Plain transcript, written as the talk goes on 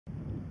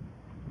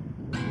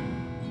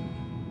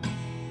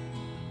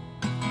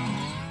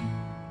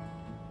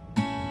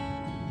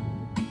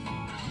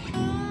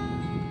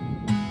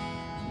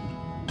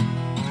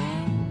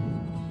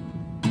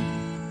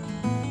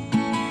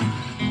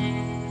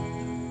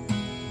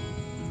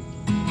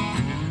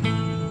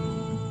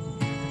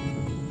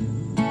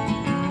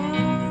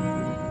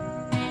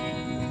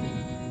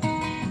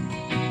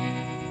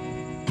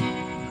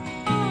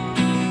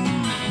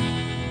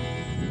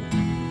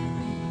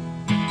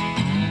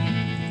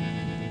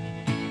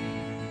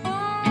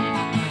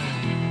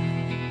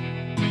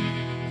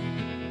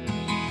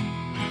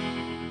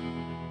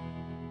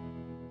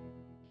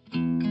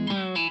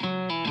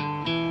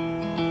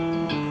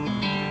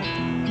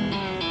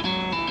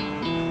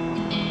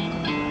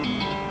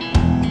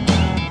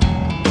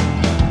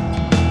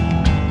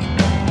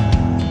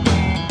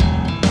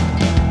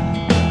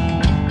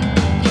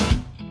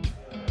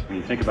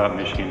about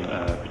Michigan,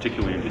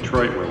 particularly in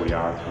Detroit where we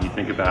are, and you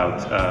think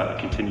about a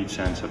continued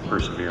sense of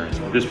perseverance.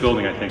 This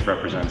building, I think,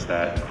 represents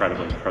that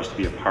incredibly. For us to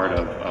be a part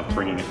of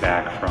bringing it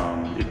back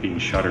from it being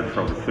shuttered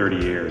for over 30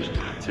 years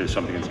to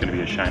something that's going to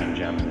be a shining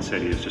gem in the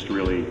city is just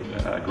really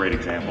a great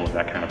example of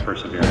that kind of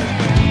perseverance.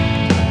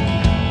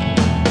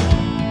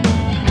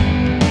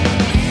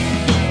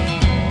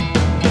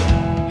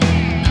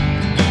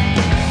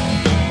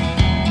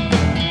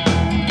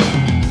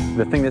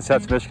 The thing that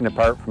sets Michigan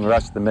apart from the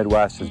rest of the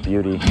Midwest is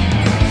beauty.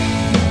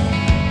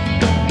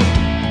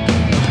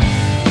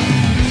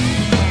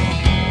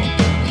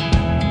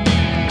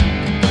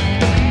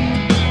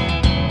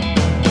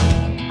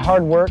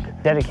 Hard work,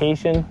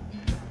 dedication,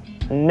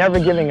 never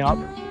giving up.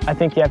 I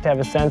think you have to have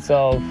a sense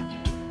of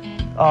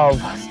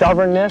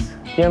stubbornness, you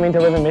know what I mean, to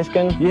live in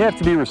Michigan. You have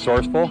to be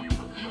resourceful,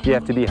 you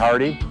have to be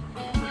hardy,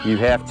 you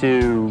have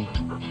to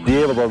be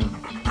able to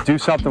do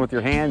something with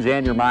your hands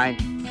and your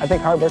mind. I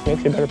think hard work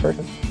makes you a better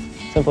person.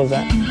 Simple as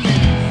that.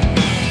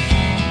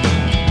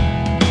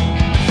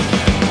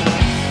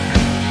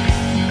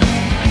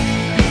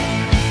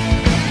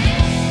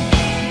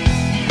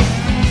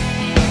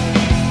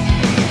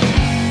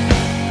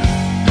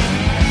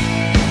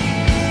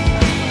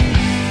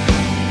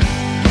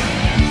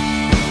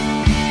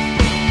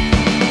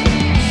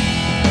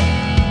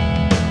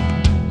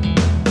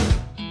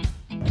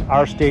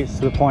 Our state's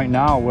to the point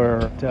now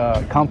where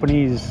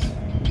companies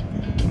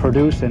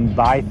produce and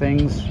buy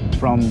things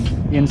from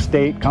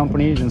in-state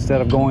companies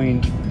instead of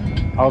going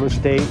out of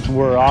state.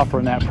 We're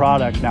offering that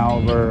product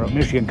now where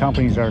Michigan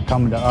companies are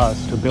coming to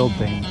us to build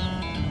things.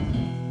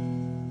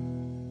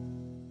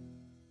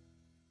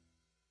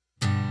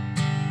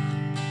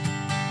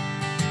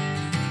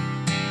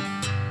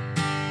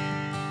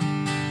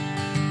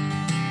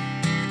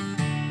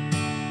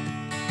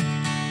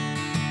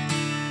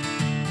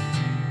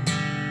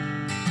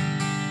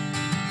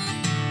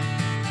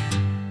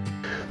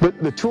 But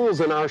the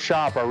tools in our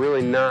shop are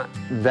really not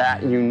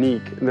that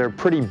unique. They're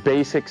pretty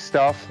basic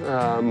stuff.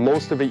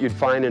 Most of it you'd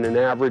find in an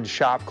average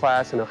shop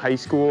class in a high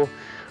school.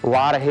 A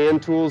lot of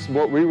hand tools.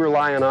 What we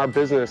rely on our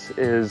business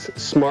is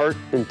smart,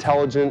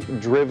 intelligent,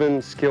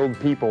 driven, skilled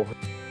people.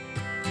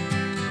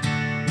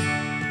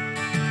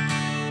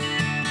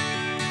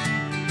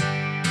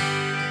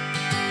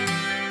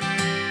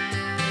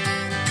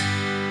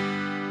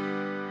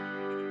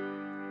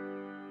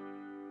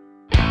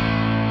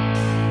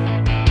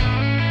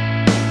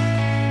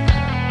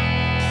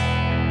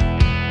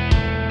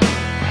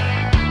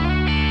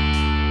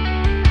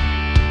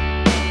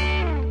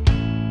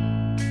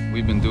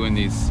 We've been doing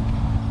these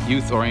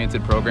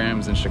youth-oriented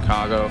programs in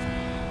Chicago,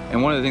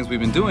 and one of the things we've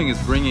been doing is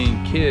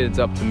bringing kids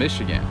up to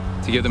Michigan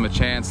to give them a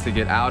chance to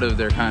get out of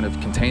their kind of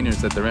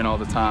containers that they're in all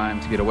the time,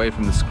 to get away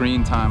from the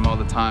screen time all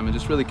the time, and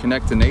just really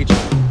connect to nature.